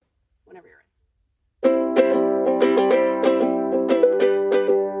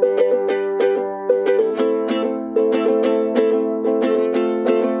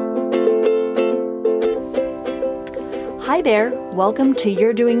there, welcome to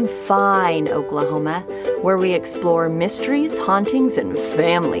You're Doing Fine, Oklahoma, where we explore mysteries, hauntings, and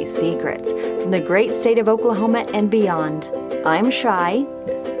family secrets from the great state of Oklahoma and beyond. I'm Shy.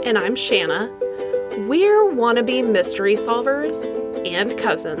 And I'm Shanna. We're wannabe mystery solvers and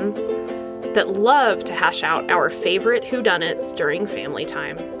cousins that love to hash out our favorite whodunits during family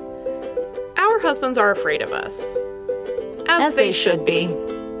time. Our husbands are afraid of us, as they should be.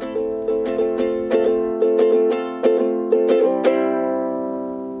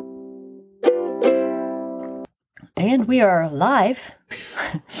 And we are live.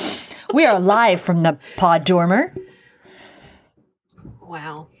 We are live from the Pod Dormer.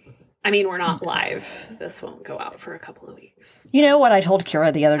 Wow. I mean, we're not live. This won't go out for a couple of weeks. You know what I told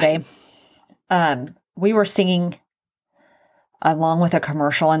Kira the other day? We were singing along with a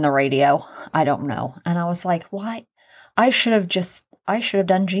commercial in the radio. I don't know. And I was like, why? I should have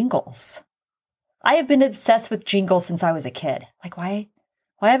done jingles. I have been obsessed with jingles since I was a kid. Like, why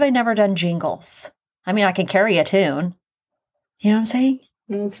have I never done jingles? I mean, I can carry a tune. You know what I'm saying?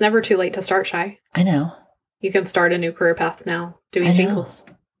 It's never too late to start, Shy. I know. You can start a new career path now, doing jingles.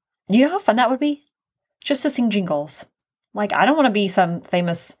 You know how fun that would be? Just to sing jingles. Like, I don't want to be some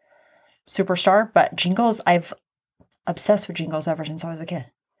famous superstar, but jingles, I've obsessed with jingles ever since I was a kid.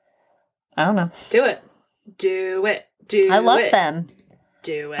 I don't know. Do it. I love them.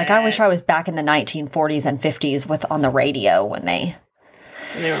 Do it. Like, I wish I was back in the 1940s and 50s on the radio when they...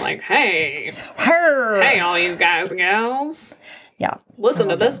 And they were like, hey, all you guys and gals. Yeah. Listen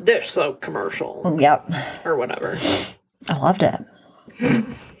to this dish soap commercial. Yep. Or whatever. I loved it.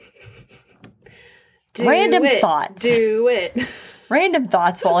 Random thoughts. Do it. Random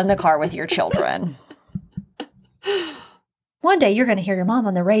thoughts while in the car with your children. One day you're going to hear your mom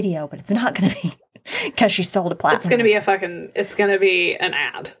on the radio, but it's not going to be because she sold a platform. It's going to be an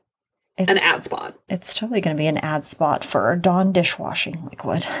ad. An ad spot. It's totally going to be an ad spot for Dawn dishwashing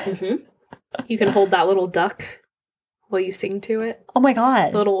liquid. Mm-hmm. You can hold that little duck while you sing to it. Oh my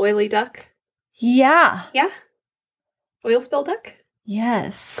God. Little oily duck. Yeah. Yeah? Oil spill duck?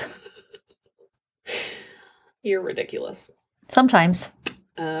 Yes. You're ridiculous. Sometimes.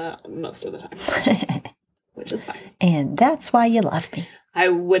 Most of the time. Which is fine. And that's why you love me. I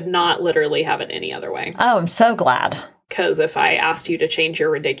would not literally have it any other way. Oh, I'm so glad. Because if I asked you to change your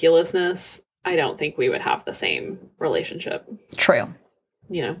ridiculousness, I don't think we would have the same relationship. True.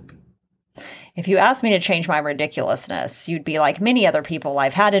 You know? If you asked me to change my ridiculousness, you'd be like many other people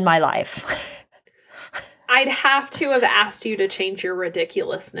I've had in my life. I'd have to have asked you to change your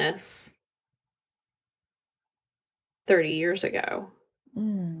ridiculousness 30 years ago.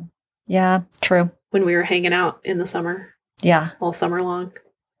 Mm. Yeah, true. When we were hanging out in the summer. Yeah. All summer long.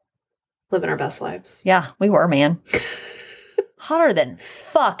 Living our best lives. Yeah, we were, man. Hotter than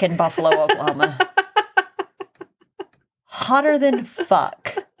fuck in Buffalo, Oklahoma. Hotter than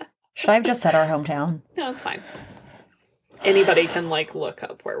fuck. Should I have just said our hometown? No, it's fine. Anybody can, look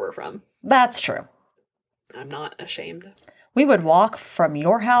up where we're from. That's true. I'm not ashamed. We would walk from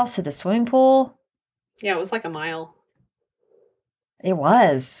your house to the swimming pool. Yeah, it was like a mile. It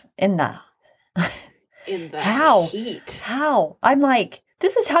was. In the heat. How? I'm like...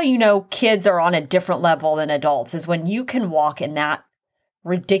 This is how you know kids are on a different level than adults, is when you can walk in that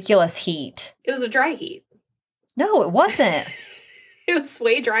ridiculous heat. It was a dry heat. No, it wasn't. It was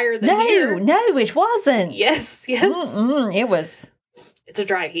way drier than here. No, it wasn't. Yes. It was. It's a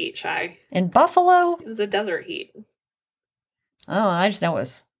dry heat, Shy. In Buffalo? It was a desert heat. Oh, I just know it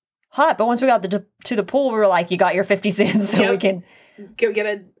was hot. But once we got to the pool, we were like, you got your 50 cents so we can... Go get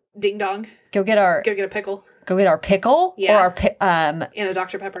a ding dong. Go get a pickle. Go get our pickle? Yeah. Or our... and a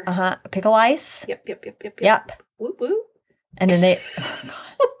Dr. Pepper. Pickle ice? Yep. Whoop, whoop. And then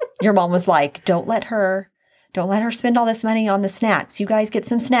your mom was like, don't let her spend all this money on the snacks. You guys get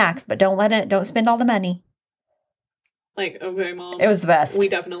some snacks, but don't spend all the money. Okay, Mom. It was the best. We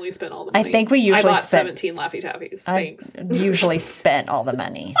definitely spent all the money. I think we usually I bought 17 Laffy Taffies. Thanks. I usually spent all the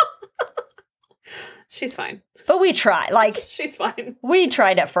money. She's fine. But we tried. She's fine. We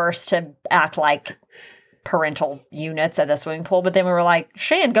tried at first to act like parental units at the swimming pool, but then we were like,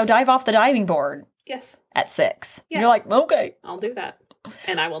 Shan, go dive off the diving board. Yes. At 6. Yeah. You're like, okay. I'll do that.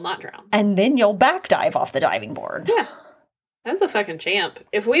 And I will not drown. And then you'll back dive off the diving board. Yeah. That was a fucking champ.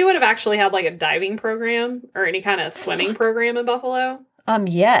 If we would have actually had a diving program or any kind of swimming program in Buffalo.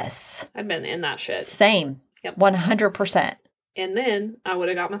 Yes. I'd been in that shit. Same. Yep. 100%. And then I would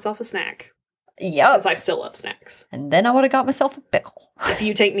have got myself a snack. Yep. Because I still love snacks. And then I would have got myself a pickle. If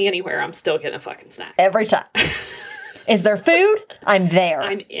you take me anywhere, I'm still getting a fucking snack. Every time. Is there food? I'm there.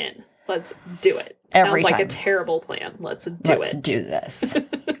 I'm in. Let's do it. Every Sounds time. like a terrible plan. Let's do Let's do this.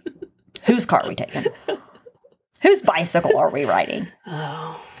 Whose car are we taking? Whose bicycle are we riding?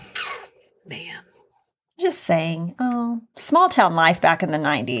 Oh, man. Just saying. Oh, small town life back in the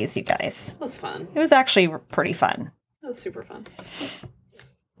 90s, you guys. It was fun. It was actually pretty fun. It was super fun.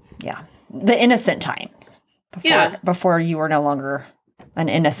 Yeah. The innocent times. Before you were no longer an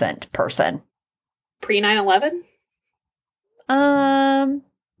innocent person. Pre 9/11?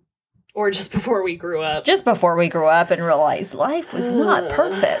 Or just before we grew up? Just before we grew up and realized life was not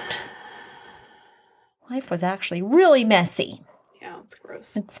perfect. Life was actually really messy. Yeah, it's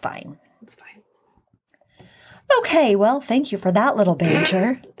gross. It's fine. It's fine. Okay, well, thank you for that little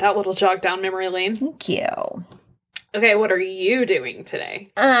banter. That little jog down memory lane. Thank you. Okay, what are you doing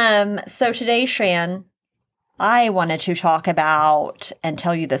today? So today, Shan, I wanted to talk about and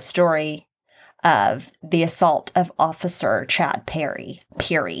tell you the story of the assault of Officer Chad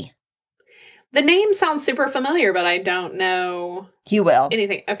Peary. The name sounds super familiar, but I don't know You will.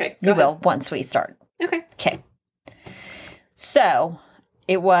 anything. Okay, You will once we start. Okay. Okay. So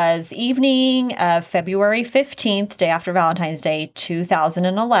it was evening of February 15th, day after Valentine's Day,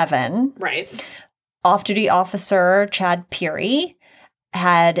 2011. Right. Off-duty officer Chad Peary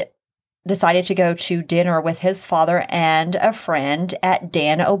had decided to go to dinner with his father and a friend at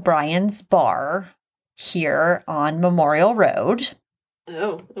Dan O'Brien's bar here on Memorial Road.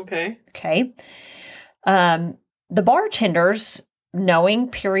 Oh, okay. Okay. The bartenders, knowing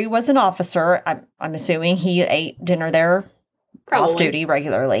Peary was an officer, I'm assuming he ate dinner there Probably. off duty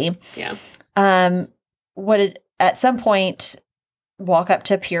regularly. Yeah. Would at some point walk up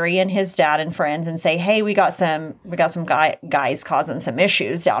to Peary and his dad and friends and say, "Hey, we got some guys causing some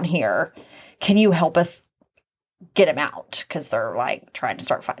issues down here. Can you help us get them out? Because they're like trying to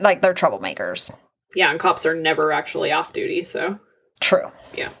start fighting. Like they're troublemakers." Yeah, and cops are never actually off duty, so. True.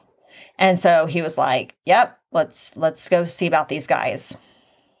 Yeah. And so he was like, "Yep, let's go see about these guys."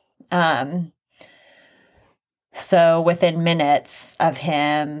 So within minutes of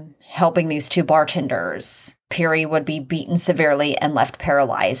him helping these two bartenders, Peary would be beaten severely and left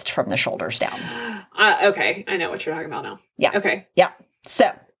paralyzed from the shoulders down. Okay, I know what you're talking about now. Yeah. Okay. Yeah.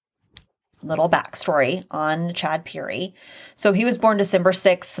 So, little backstory on Chad Peary. So he was born December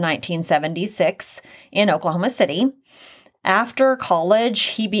 6th, 1976 in Oklahoma City. After college,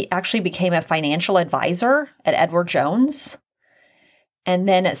 he actually became a financial advisor at Edward Jones. And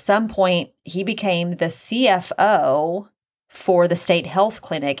then at some point, he became the CFO for the state health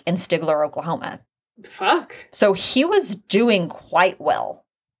clinic in Stigler, Oklahoma. Fuck. So he was doing quite well.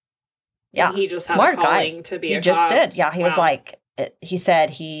 Yeah. And he just had smart a calling to be he a just cop. did. Yeah. He was like, he said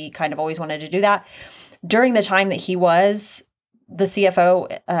he kind of always wanted to do that. During the time that he was the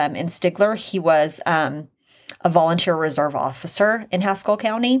CFO in Stigler, he was a volunteer reserve officer in Haskell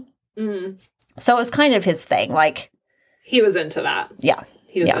County. Mm-hmm. So it was kind of his thing. Like, he was into that. Yeah.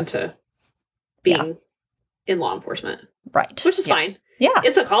 He was into being in law enforcement. Right. Which is fine. Yeah.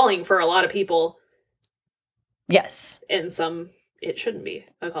 It's a calling for a lot of people. Yes. And some it shouldn't be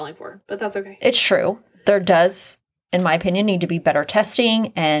a calling for, but that's okay. It's true. There does, in my opinion, need to be better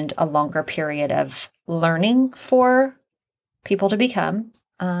testing and a longer period of learning for people to become,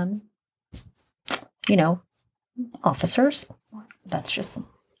 officers. That's just,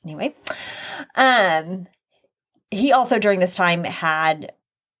 anyway. He also, during this time, had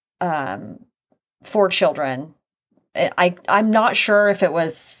 4 children. I'm not sure if it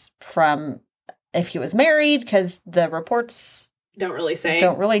was if he was married, because the reports don't really say.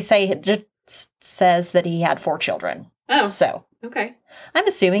 It just says that he had 4 children. Oh. So. Okay. I'm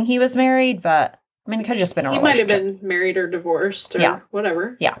assuming he was married, but, I mean, it could have just been a relationship. He might have been married or divorced or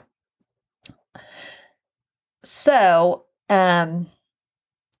whatever. Yeah. So, in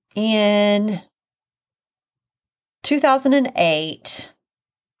 2008,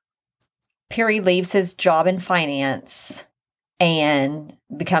 Peary leaves his job in finance and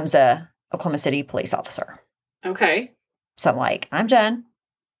becomes a Oklahoma City police officer. Okay. So I'm like, I'm done.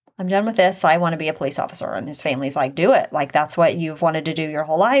 I'm done with this. I want to be a police officer. And his family's like, do it. Like, that's what you've wanted to do your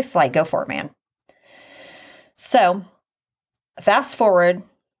whole life. Like, go for it, man. So fast forward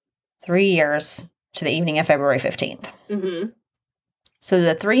 3 years to the evening of February 15th. Mm-hmm. So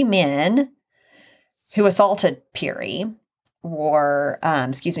the 3 men who assaulted Peary were,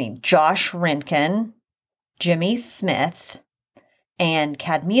 Josh Renkin, Jimmy Smith, and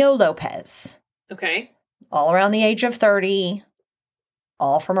Cadmio Lopez. Okay. All around the age of 30,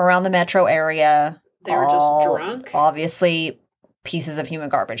 all from around the metro area. They were just drunk? Obviously, pieces of human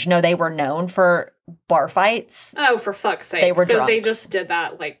garbage. No, they were known for bar fights. Oh, for fuck's sake. They were so drunks. They just did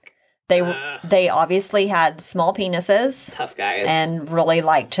that, like... They obviously had small penises. Tough guys. And really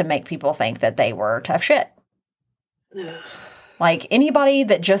liked to make people think that they were tough shit. Ugh. Like, anybody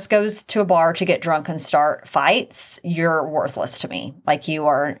that just goes to a bar to get drunk and start fights, you're worthless to me. Like, you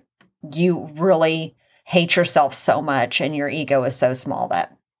really hate yourself so much and your ego is so small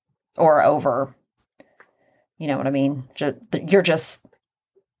that, or over, you know what I mean?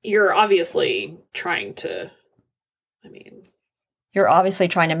 You're obviously trying to, you're obviously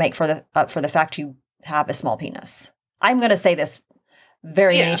trying to make up for the fact you have a small penis. I'm going to say this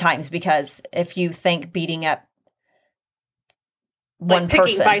very many times, because if you think beating up one person,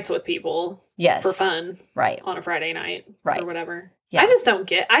 picking fights with people, for fun, right, on a Friday night, right, or whatever. Yeah.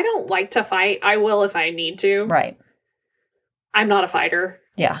 I don't like to fight. I will if I need to. Right. I'm not a fighter.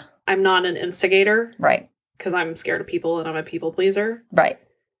 Yeah. I'm not an instigator. Right. Because I'm scared of people and I'm a people pleaser. Right.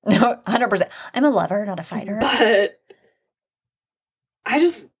 No, 100%. I'm a lover, not a fighter. But I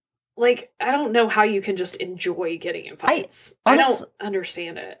just, I don't know how you can just enjoy getting in fights. I don't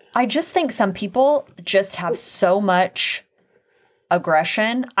understand it. I just think some people just have so much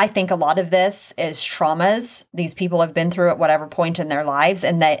aggression. I think a lot of this is traumas these people have been through at whatever point in their lives,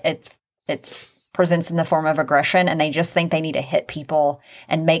 and that it's presents in the form of aggression, and they just think they need to hit people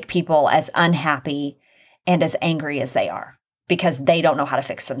and make people as unhappy and as angry as they are, because they don't know how to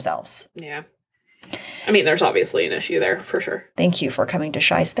fix themselves. Yeah. There's obviously an issue there, for sure. Thank you for coming to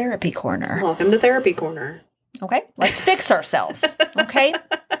Shy's Therapy Corner. Welcome to Therapy Corner. Okay, let's fix ourselves, okay?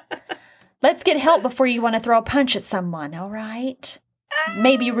 Let's get help before you want to throw a punch at someone, all right?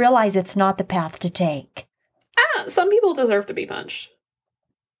 Maybe realize it's not the path to take. Some people deserve to be punched.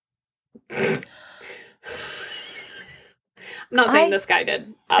 I'm not saying this guy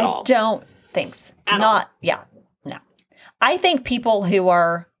did at all. I don't think so. No. I think people who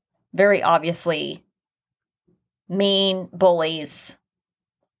are very obviously mean, bullies,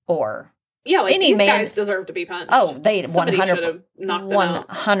 or these guys deserve to be punched. Oh, they 100% should have knocked them out.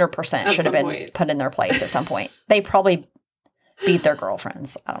 100% should have been put in their place at some point. They probably beat their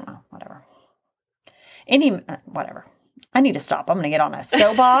girlfriends. I don't know. Whatever. Whatever. I need to stop. I'm going to get on a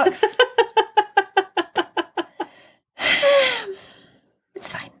soapbox.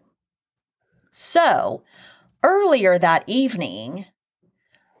 It's fine. So, earlier that evening,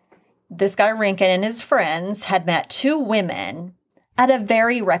 this guy Rankin and his friends had met two women at a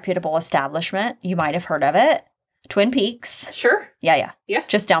very reputable establishment. You might have heard of it. Twin Peaks. Sure. Yeah. Yeah.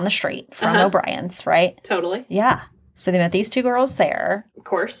 Just down the street from O'Brien's, right? Totally. Yeah. So they met these two girls there. Of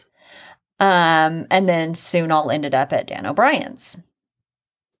course. And then soon all ended up at Dan O'Brien's.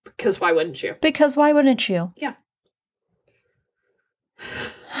 Because why wouldn't you? Yeah.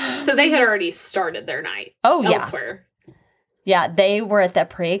 So they had already started their night. Oh, yeah. Elsewhere. Yeah, they were at the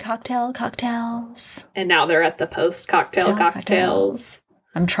pre-cocktails. And now they're at the post-cocktail cocktails.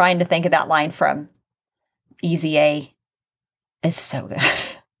 I'm trying to think of that line from Easy A. It's so good.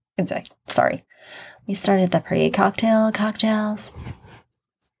 It's like, sorry. We started the pre-cocktail cocktails.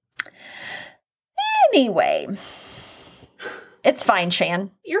 Anyway. It's fine,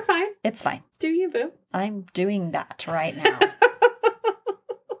 Shan. You're fine. It's fine. Do you, boo? I'm doing that right now.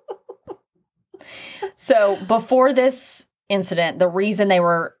 So before this incident, the reason they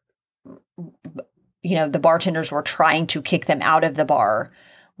were, the bartenders were trying to kick them out of the bar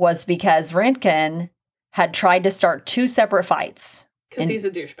was because Rankin had tried to start two separate fights. Because he's a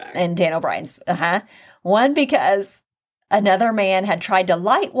douchebag. In Dan O'Brien's. One because another man had tried to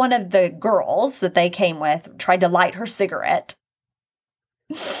light one of the girls that they came with, tried to light her cigarette.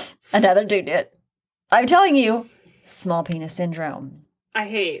 Another dude did. I'm telling you, small penis syndrome. I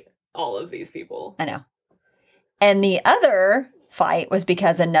hate all of these people. I know. And the other fight was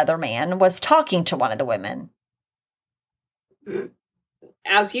because another man was talking to one of the women.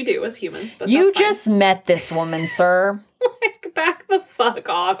 As you do as humans. But you just met this woman, sir. Back the fuck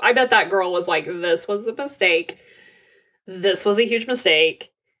off. I bet that girl was like, this was a mistake. This was a huge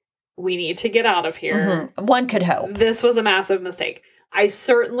mistake. We need to get out of here. Mm-hmm. One could hope. This was a massive mistake. I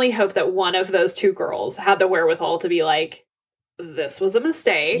certainly hope that one of those two girls had the wherewithal to be like, this was a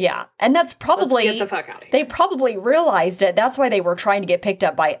mistake. Yeah. And that's probably... Let's get the fuck out of here. They probably realized it. That's why they were trying to get picked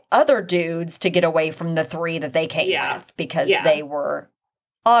up by other dudes to get away from the three that they came with. Because they were...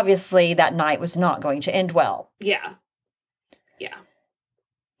 Obviously, that night was not going to end well. Yeah.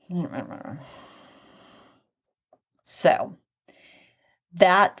 So,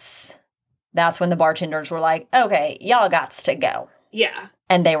 that's when the bartenders were like, okay, y'all gots to go. Yeah.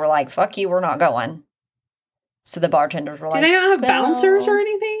 And they were like, fuck you, we're not going. So the bartenders were like... Do they not have bouncers or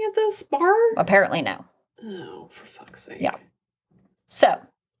anything at this bar? Apparently no. Oh, for fuck's sake. Yeah. So,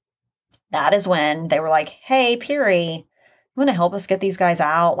 that is when they were like, hey, Peary, you want to help us get these guys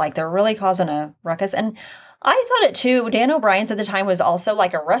out? Like, they're really causing a ruckus. And I thought it too. Dan O'Brien's at the time was also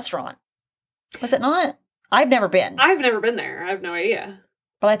like a restaurant. Was it not? I've never been. I've never been there. I have no idea.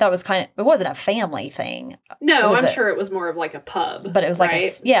 But I thought it was it wasn't a family thing. No, I'm sure it was more of like a pub. But it was like,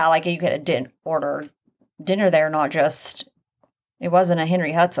 right? Like you could order dinner there, not just, it wasn't a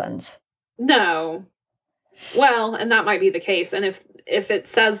Henry Hudson's. No. Well, and that might be the case. And if it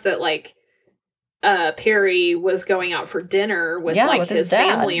says that, like, Perry was going out for dinner with his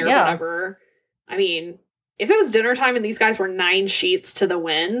family or whatever, I mean, if it was dinner time and these guys were 9 sheets to the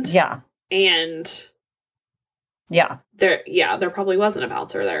wind. Yeah. And... Yeah. There probably wasn't a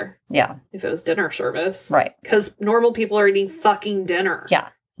bouncer there. Yeah. If it was dinner service. Right. Because normal people are eating fucking dinner. Yeah.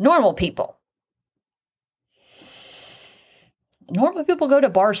 Normal people. Normal people go to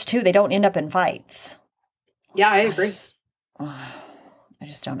bars too. They don't end up in fights. Yeah, I agree. I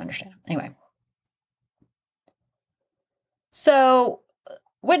just don't understand. Anyway. So,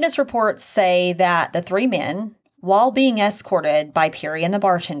 witness reports say that the 3 men, while being escorted by Peary and the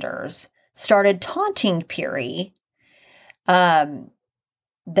bartenders, started taunting Peary.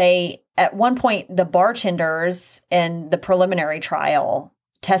 They, at one point, the bartenders in the preliminary trial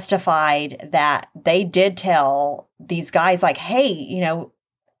testified that they did tell these guys, like, hey,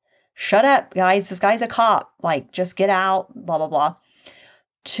 shut up, guys. This guy's a cop. Like, just get out, blah, blah, blah.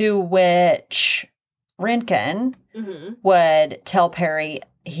 To which Rankin would tell Perry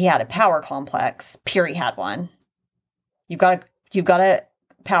he had a power complex. Peary had one. You've got a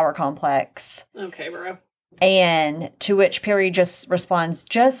power complex. Okay, bro. And to which Perry just responds,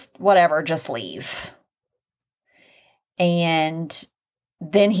 just whatever, just leave. And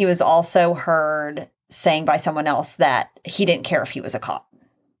then he was also heard saying by someone else that he didn't care if he was a cop.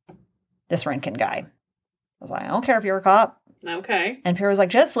 This Rankin guy was like, I don't care if you're a cop. Okay. And Perry was like,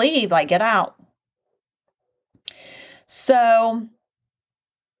 just leave, like, get out. So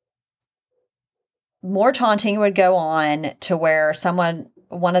more taunting would go on to where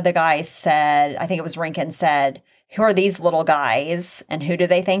one of the guys said, I think it was Rankin said, who are these little guys and who do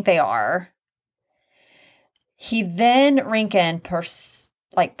they think they are? He then, Rankin,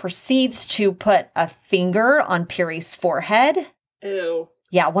 proceeds to put a finger on Peary's forehead. Ew.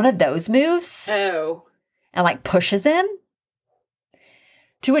 Yeah, one of those moves. Oh. And pushes him.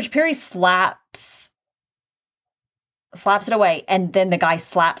 To which Peary slaps it away, and then the guy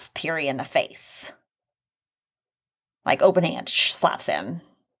slaps Peary in the face. Open hand, slaps him.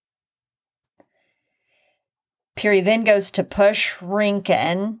 Peary then goes to push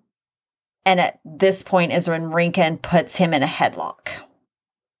Rankin, and at this point is when Rankin puts him in a headlock.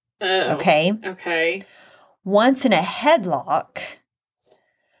 Oh. Okay? Okay. Once in a headlock,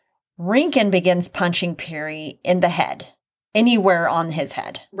 Rankin begins punching Peary in the head. Anywhere on his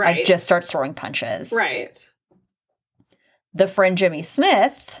head. Right. Just starts throwing punches. Right. The friend Jimmy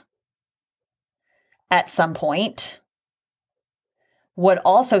Smith, at some point, would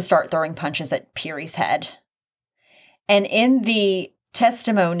also start throwing punches at Peary's head. And in the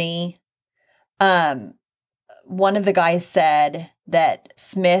testimony, one of the guys said that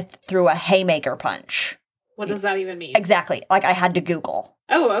Smith threw a haymaker punch. What does that even mean? Exactly. I had to Google.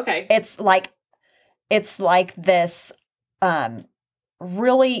 Oh, okay. It's like this,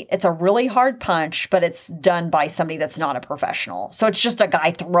 it's a really hard punch, but it's done by somebody that's not a professional. So it's just a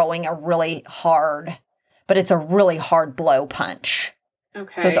guy throwing a really hard, but it's a really hard blow punch.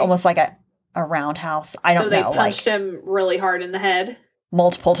 Okay. So it's almost like a roundhouse. I don't know. So they punched him really hard in the head?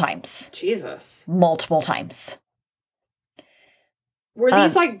 Multiple times. Jesus. Multiple times. Were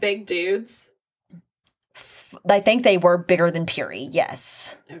these big dudes? I think they were bigger than Peary,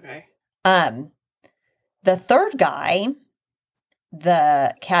 yes. Okay. The third guy,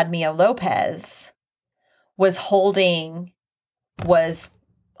 the Cadmio Lopez, was holding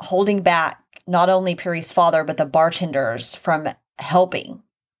back not only Peary's father, but the bartenders from helping.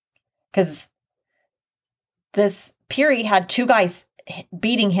 Because this Peary had 2 guys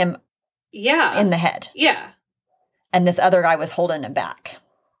beating him in the head. Yeah. And this other guy was holding him back.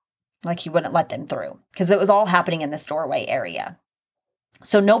 He wouldn't let them through. Because it was all happening in this doorway area.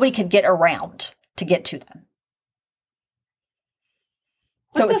 So nobody could get around to get to them.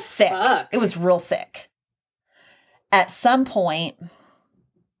 So it was sick. It was real sick. At some point,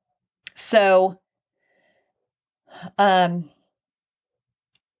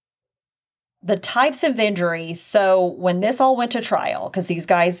 the types of injuries, so when this all went to trial, because these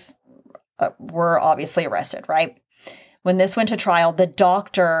guys were obviously arrested, right? When this went to trial, the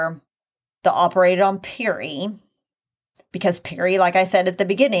doctor that operated on Peary, because Peary, like I said at the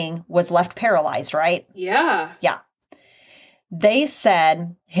beginning, was left paralyzed, right? Yeah. Yeah. They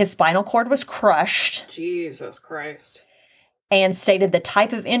said his spinal cord was crushed. Jesus Christ. And stated the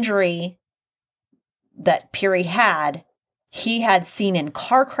type of injury that Peary had, he had seen in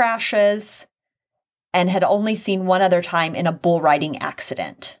car crashes and had only seen one other time in a bull riding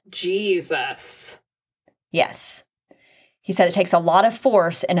accident. Jesus. Yes. He said it takes a lot of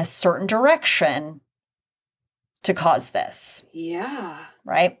force in a certain direction to cause this. Yeah.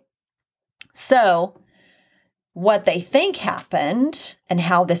 Right? So, what they think happened and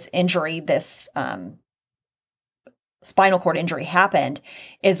how this injury, this spinal cord injury happened,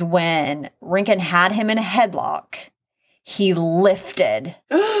 is when Rinkin had him in a headlock, he lifted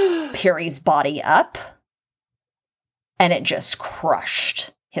Peary's body up and it just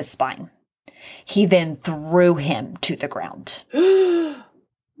crushed his spine. He then threw him to the ground.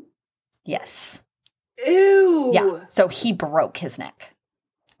 Yes. Ew. Yeah. So he broke his neck.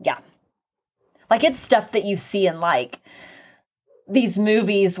 Yeah. Like, it's stuff that you see in, like, these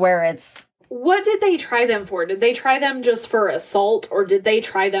movies where it's... What did they try them for? Did they try them just for assault, or did they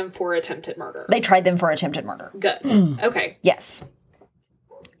try them for attempted murder? They tried them for attempted murder. Good. Okay. Yes.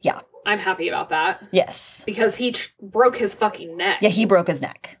 Yeah. I'm happy about that. Yes. Because he broke his fucking neck. Yeah, he broke his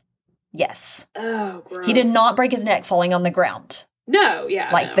neck. Yes. Oh, gross. He did not break his neck falling on the ground. No, yeah.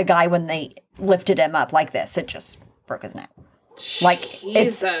 Like the guy when they lifted him up like this, it just broke his neck. Like,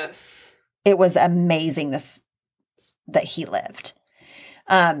 Jesus. It was amazing that he lived.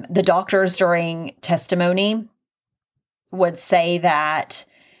 The doctors during testimony would say that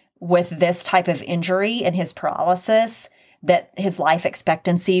with this type of injury and his paralysis, that his life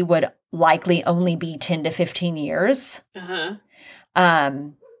expectancy would likely only be 10 to 15 years. Uh-huh.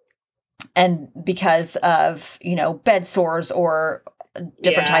 And because of, bed sores or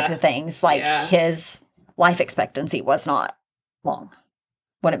different types of things, like his life expectancy was not long.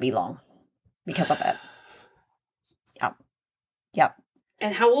 Wouldn't be long because of it. Yep. Yep.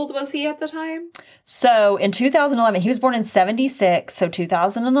 And how old was he at the time? So in 2011, he was born in 76. So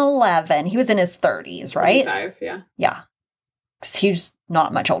 2011, he was in his 30s, right? 35, yeah. Yeah. 'Cause he was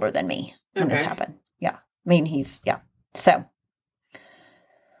not much older than me when this happened. Yeah. I mean, So.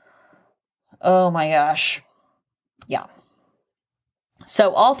 Oh my gosh. Yeah.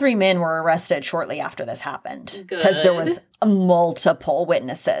 So all three men were arrested shortly after this happened. Because there was multiple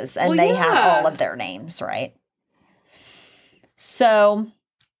witnesses and they had all of their names, right? So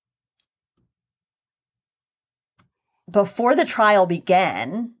before the trial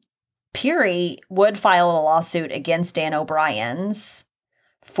began, Peary would file a lawsuit against Dan O'Brien's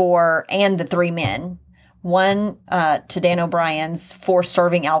and the three men. One to Dan O'Brien's for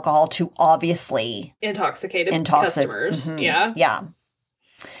serving alcohol to obviously intoxicated customers. Mm-hmm. Yeah. Yeah.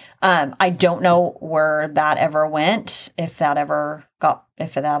 I don't know where that ever went, if that ever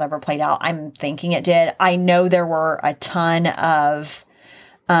played out. I'm thinking it did. I know there were a ton of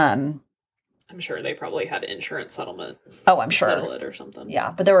I'm sure they probably had insurance settlement. Oh, I'm sure. Settle it or something.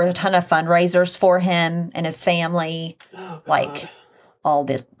 Yeah, but there were a ton of fundraisers for him and his family. Oh, God. Like all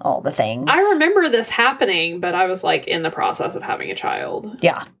the things. I remember this happening, but I was like in the process of having a child.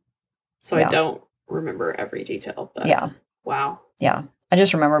 Yeah. So I don't remember every detail. But yeah. Wow. Yeah. I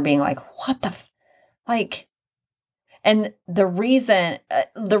just remember being like, what the and the reason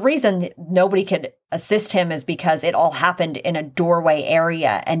nobody could assist him is because it all happened in a doorway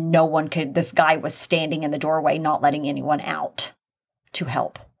area and this guy was standing in the doorway, not letting anyone out to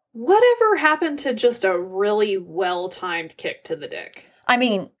help. Whatever happened to just a really well-timed kick to the dick? I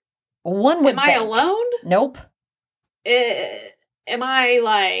mean, one would think. Am I alone? Nope. Am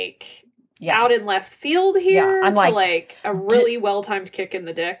I out in left field here? Yeah, I'm like a really well-timed kick in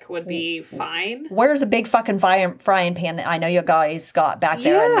the dick would be fine. Where's a big fucking frying pan that I know you guys got back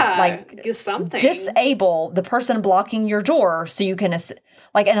there? Yeah, and, something. Disable the person blocking your door so you can...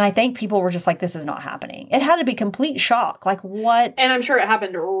 and I think people were just like, this is not happening. It had to be complete shock. Like, what? And I'm sure it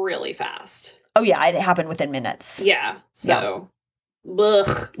happened really fast. Oh, yeah. It happened within minutes. Yeah. So,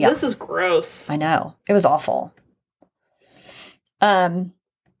 ugh. Yeah. This is gross. I know. It was awful.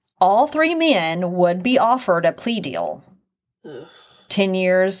 All three men would be offered a plea deal. Ugh. 10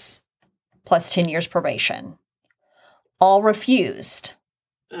 years plus 10 years probation. All refused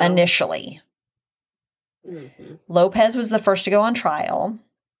initially. Mm-hmm. Lopez was the first to go on trial.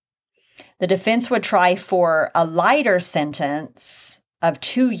 The defense would try for a lighter sentence of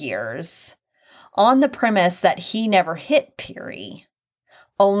 2 years on the premise that he never hit Peary,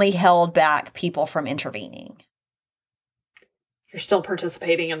 only held back people from intervening. You're still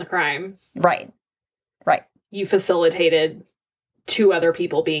participating in the crime. Right. Right. You facilitated two other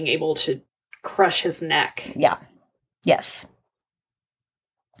people being able to crush his neck. Yeah. Yes.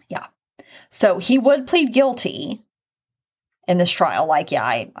 Yeah. So he would plead guilty in this trial. Like, yeah,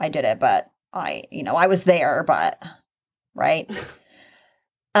 I did it, but I was there, but right.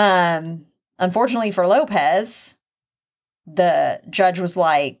 Unfortunately for Lopez, the judge was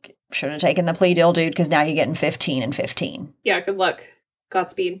like, should have taken the plea deal, dude, because now you're getting 15 and 15. Yeah, good luck.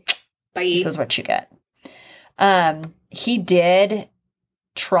 Godspeed. Bye. This is what you get. He did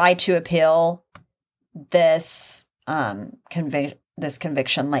try to appeal this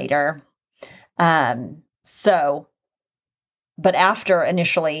conviction later. But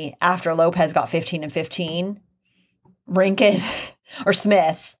after Lopez got 15 and 15, Rankin or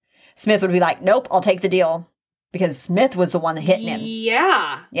Smith would be like, nope, I'll take the deal, because Smith was the one that hit him.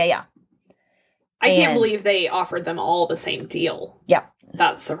 Yeah. Yeah. I can't believe they offered them all the same deal. Yeah.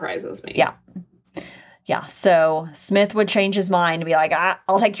 That surprises me. Yeah. Yeah. So Smith would change his mind and be like,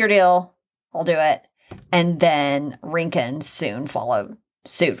 I'll take your deal. I'll do it. And then Rankin soon followed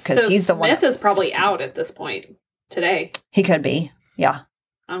suit, because he's the one. Smith is probably out at this point today. He could be. Yeah.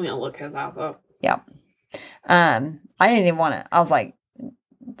 I'm going to look his ass up. Yeah. I didn't even want to. I was like,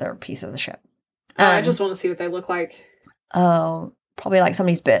 they're pieces of shit. I just want to see what they look like. Oh, probably like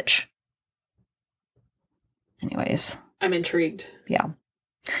somebody's bitch. Anyways. I'm intrigued. Yeah.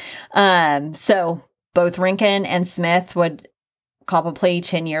 So both Rankin and Smith would cop a plea,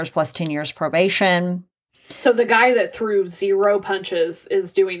 10 years plus 10 years probation. So the guy that threw 0 punches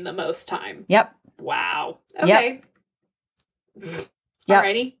is doing the most time. Yep. Wow. Okay. Yep.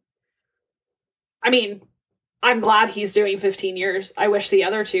 Alrighty. I mean, I'm glad he's doing 15 years. I wish the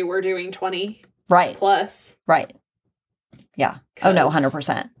other two were doing 20 right plus. Right. Yeah. Oh no,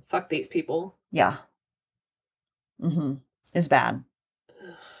 100%. Fuck these people. Yeah. It's bad.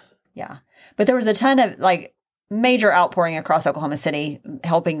 Yeah. But there was a ton of like major outpouring across Oklahoma City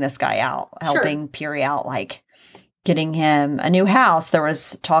helping this guy out, helping Peary out, like getting him a new house. There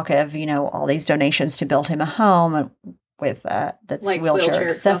was talk of, all these donations to build him a home with that's like wheelchair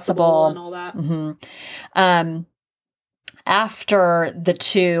accessible and all that. After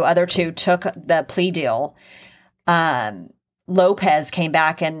the other two took the plea deal, Lopez came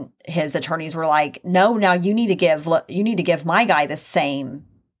back and his attorneys were like, no, now you need to give my guy the same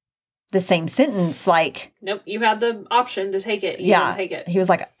sentence. Like, nope, you had the option to take it. You didn't take it. He was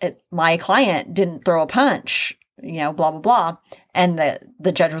like, my client didn't throw a punch, blah, blah, blah. And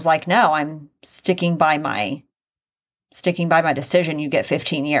the judge was like, no, I'm sticking by my decision. You get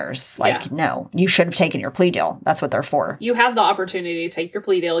 15 years. Like, no, you should have taken your plea deal. That's what they're for. You had the opportunity to take your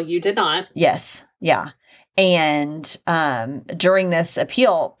plea deal. You did not. Yes. Yeah. And during this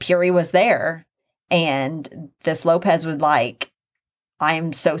appeal, Peary was there, and this Lopez was like,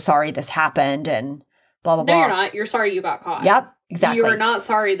 I'm so sorry this happened, and blah, blah, blah. No, you're not. You're sorry you got caught. Yep, exactly. You are not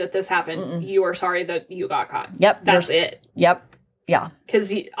sorry that this happened. Mm-mm. You are sorry that you got caught. Yep. That's it. Yep. Yeah.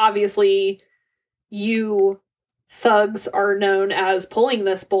 Because obviously you thugs are known as pulling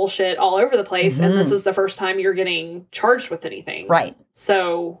this bullshit all over the place, and this is the first time you're getting charged with anything. Right.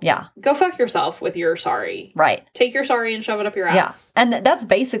 So yeah, go fuck yourself with your sorry. Right. Take your sorry and shove it up your ass. Yeah. And that's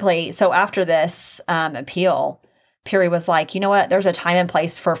basically, so after this appeal, Peary was like, you know what, there's a time and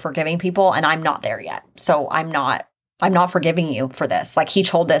place for forgiving people, and I'm not there yet. So I'm not forgiving you for this. Like, he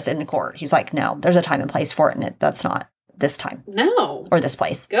told this in the court. He's like, no, there's a time and place for it, and that's not this time. No. Or this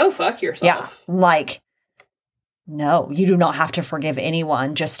place. Go fuck yourself. Yeah. Like, no, you do not have to forgive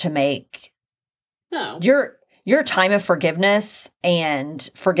anyone just to make your time of forgiveness, and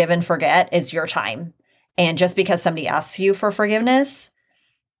forgive and forget is your time. And just because somebody asks you for forgiveness,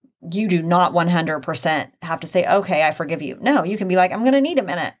 you do not 100% have to say, okay, I forgive you. No, you can be like, I'm going to need a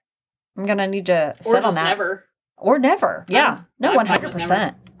minute. I'm going to need to settle on that. Never. Or never. Yeah. No,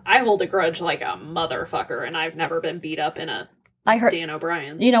 100%. I hold a grudge like a motherfucker, and I've never been beat up in a Dan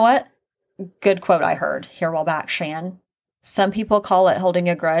O'Brien's. You know what? Good quote I heard here a while back, Shan. Some people call it holding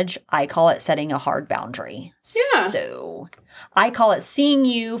a grudge. I call it setting a hard boundary. Yeah. So I call it seeing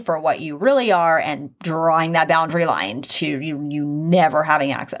you for what you really are and drawing that boundary line to you never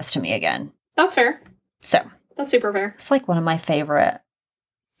having access to me again. That's fair. So that's super fair. It's like one of my favorite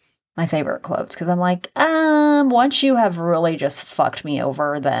quotes, because I'm like, once you have really just fucked me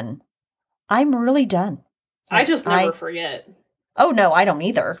over, then I'm really done. I just never forget. Oh no, I don't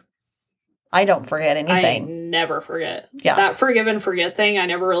either. I don't forget anything. I never forget. Yeah. That forgive and forget thing, I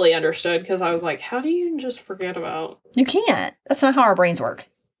never really understood, because I was like, how do you just forget about? You can't. That's not how our brains work.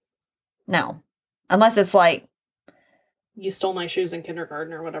 No. Unless it's like, you stole my shoes in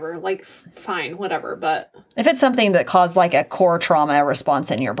kindergarten or whatever. Like, fine, whatever. But if it's something that caused like a core trauma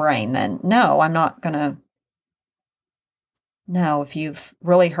response in your brain, then no, I'm not going to. No, if you've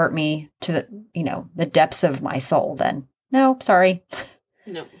really hurt me to the depths of my soul, then no, sorry.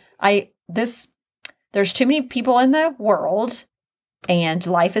 No. There's too many people in the world, and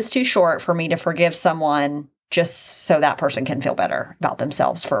life is too short for me to forgive someone just so that person can feel better about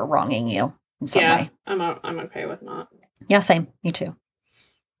themselves for wronging you in some way. I'm okay with not. Yeah, same. Me too.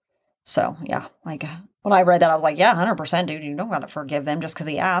 So, yeah, like when I read that, I was like, yeah, 100%, dude. You don't got to forgive them just because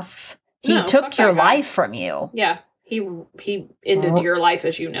he asks. He No, took fuck your that guy. life from you. Yeah. He ended your life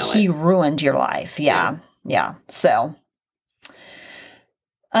as you know He it. ruined your life. Yeah. Yeah. So,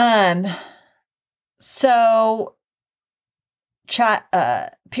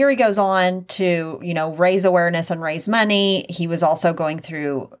 Peary goes on to, raise awareness and raise money. He was also going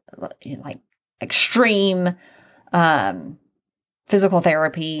through like extreme physical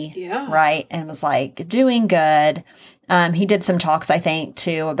therapy, Yeah. right? And was like doing good. He did some talks, I think,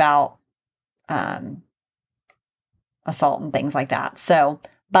 too, about assault and things like that. So,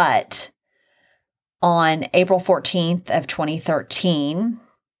 but on April 14th of 2013,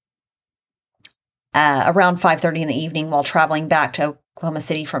 around 5:30 in the evening, while traveling back to Oklahoma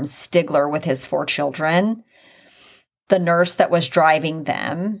City from Stigler with his 4 children, the nurse that was driving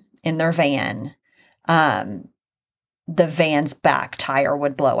them in their van, the van's back tire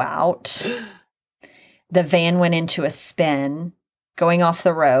would blow out. The van went into a spin, going off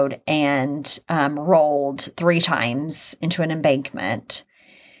the road, and rolled 3 times into an embankment.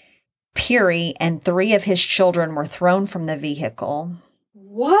 Peary and 3 of his children were thrown from the vehicle.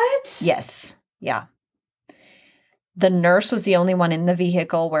 What? Yes. Yeah. The nurse was the only one in the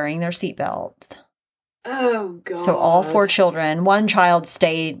vehicle wearing their seatbelt. Oh, God. So all 4 children, one child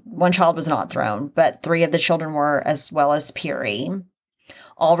was not thrown, but 3 of the children were, as well as Peary,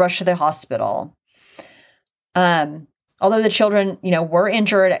 all rushed to the hospital. Although the children, were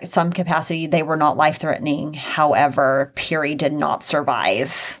injured at some capacity, they were not life-threatening. However, Peary did not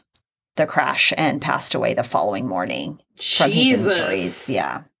survive the crash and passed away the following morning from his injuries.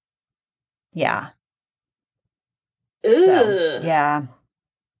 Yeah. Yeah. Ugh. So, yeah.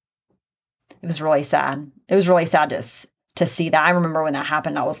 It was really sad. It was really sad to see that. I remember when that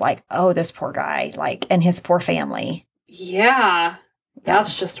happened, I was like, oh, this poor guy, and his poor family. Yeah.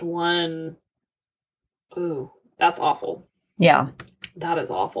 That's just one. Ooh, that's awful. Yeah. That is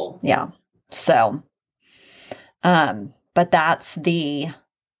awful. Yeah. So, but that's the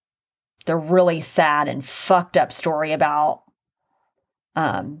really sad and fucked up story about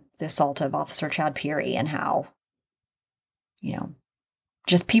the assault of Officer Chad Peary and how,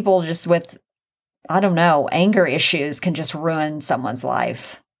 just people just with, I don't know, anger issues can just ruin someone's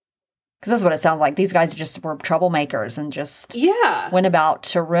life. Because that's what it sounds like. These guys just were troublemakers and just went about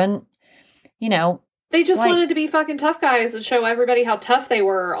to ruin, They just wanted to be fucking tough guys and show everybody how tough they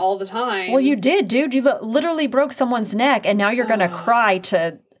were all the time. Well, you did, dude. You literally broke someone's neck, and now you're going to cry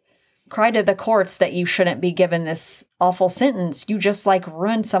to the courts that you shouldn't be given this awful sentence. You just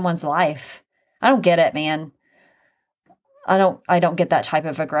ruined someone's life. I don't get it, man. I don't get that type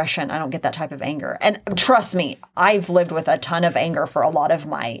of aggression. I don't get that type of anger. And trust me, I've lived with a ton of anger for a lot of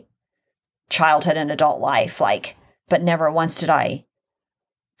my childhood and adult life, but never once did I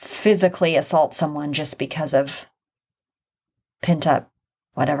physically assault someone just because of pent up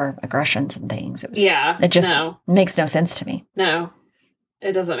whatever aggressions and things. It just makes no sense to me. No,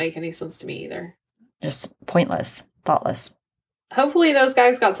 it doesn't make any sense to me either. Just pointless, thoughtless. Hopefully those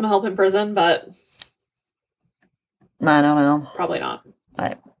guys got some help in prison, but I don't know. Probably not.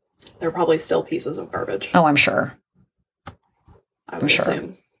 They're probably still pieces of garbage. Oh, I'm sure. I would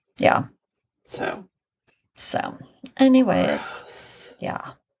assume. Yeah. So, anyways. Gross.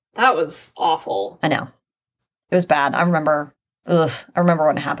 Yeah. That was awful. I know. It was bad. I remember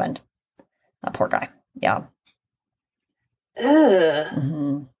when it happened. That poor guy. Yeah. Ugh.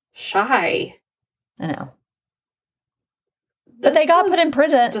 Mm-hmm. Shy. I know. But they got put in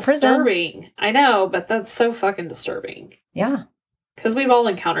prison. Disturbing. I know, but that's so fucking disturbing. Yeah. Because we've all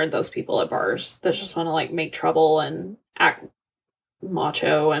encountered those people at bars that just want to make trouble and act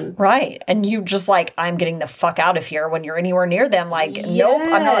macho and right. And you just I'm getting the fuck out of here when you're anywhere near them. Nope,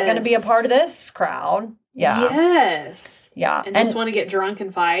 I'm not going to be a part of this crowd. Yeah. Yes. Yeah. And just want to get drunk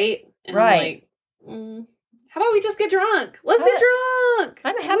and fight. And right. How about we just get drunk? Let's get drunk.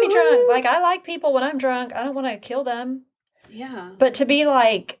 I'm a happy drunk. I like people when I'm drunk. I don't want to kill them. Yeah. But to be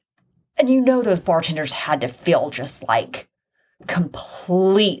and those bartenders had to feel just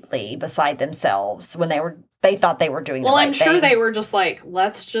completely beside themselves when they thought they were doing the right thing. Well, I'm sure they were just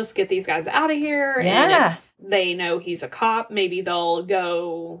let's just get these guys out of here. Yeah. And if they know he's a cop, maybe they'll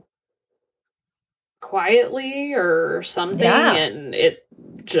go quietly or something. Yeah. And it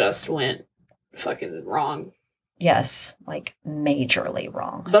just went fucking wrong. Yes, majorly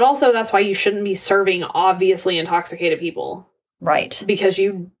wrong. But also, that's why you shouldn't be serving obviously intoxicated people. Right. Because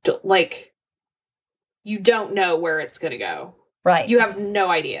you don't know where it's going to go. Right. You have no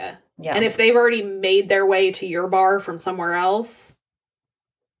idea. Yeah. And if they've already made their way to your bar from somewhere else.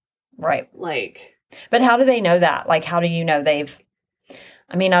 Right. But how do they know that? Like, how do you know I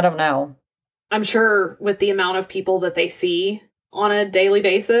don't know. I'm sure with the amount of people that they see on a daily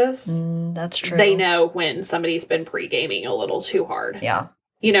basis, That's true. They know when somebody's been pre-gaming a little too hard. Yeah.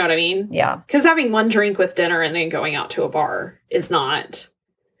 You know what I mean? Yeah. Because having one drink with dinner and then going out to a bar is not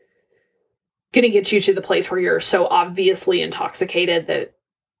going to get you to the place where you're so obviously intoxicated that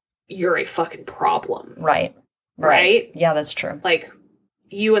you're a fucking problem. Right. Yeah, that's true. Like,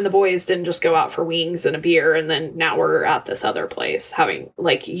 you and the boys didn't just go out for wings and a beer and then now we're at this other place having,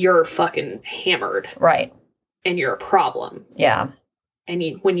 like, you're fucking hammered. Right. And you're a problem. Yeah. And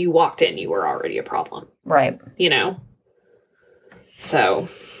when you walked in, you were already a problem. Right. You know? So,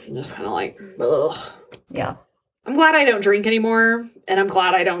 I'm just kind of like, ugh. Yeah. I'm glad I don't drink anymore, and I'm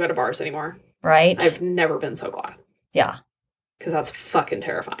glad I don't go to bars anymore. Right. I've never been so glad. Yeah. Because that's fucking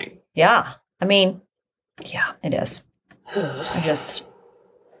terrifying. Yeah. I mean, yeah, it is. I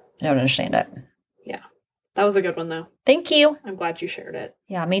don't understand it. Yeah. That was a good one, though. Thank you. I'm glad you shared it.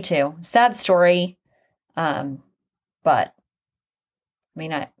 Yeah, me too. Sad story. But I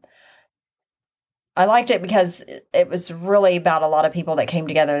mean, I liked it because it was really about a lot of people that came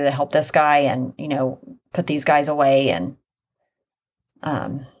together to help this guy and, you know, put these guys away. And,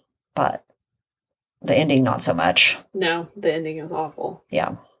 but the ending, not so much. No, the ending is awful.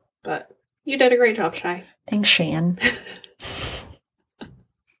 Yeah. But you did a great job, Shy. Thanks, Shan.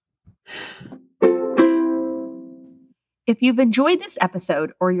 If you've enjoyed this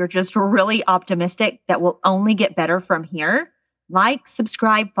episode or you're just really optimistic that we'll only get better from here, like,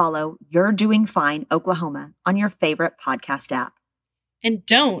 subscribe, follow You're Doing Fine Oklahoma on your favorite podcast app. And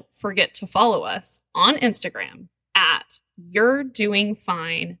don't forget to follow us on Instagram at You're Doing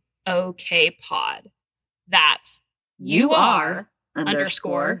Fine OK Pod. That's UR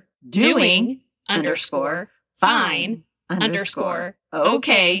 _ doing _ fine _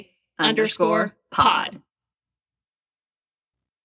 OK _ pod.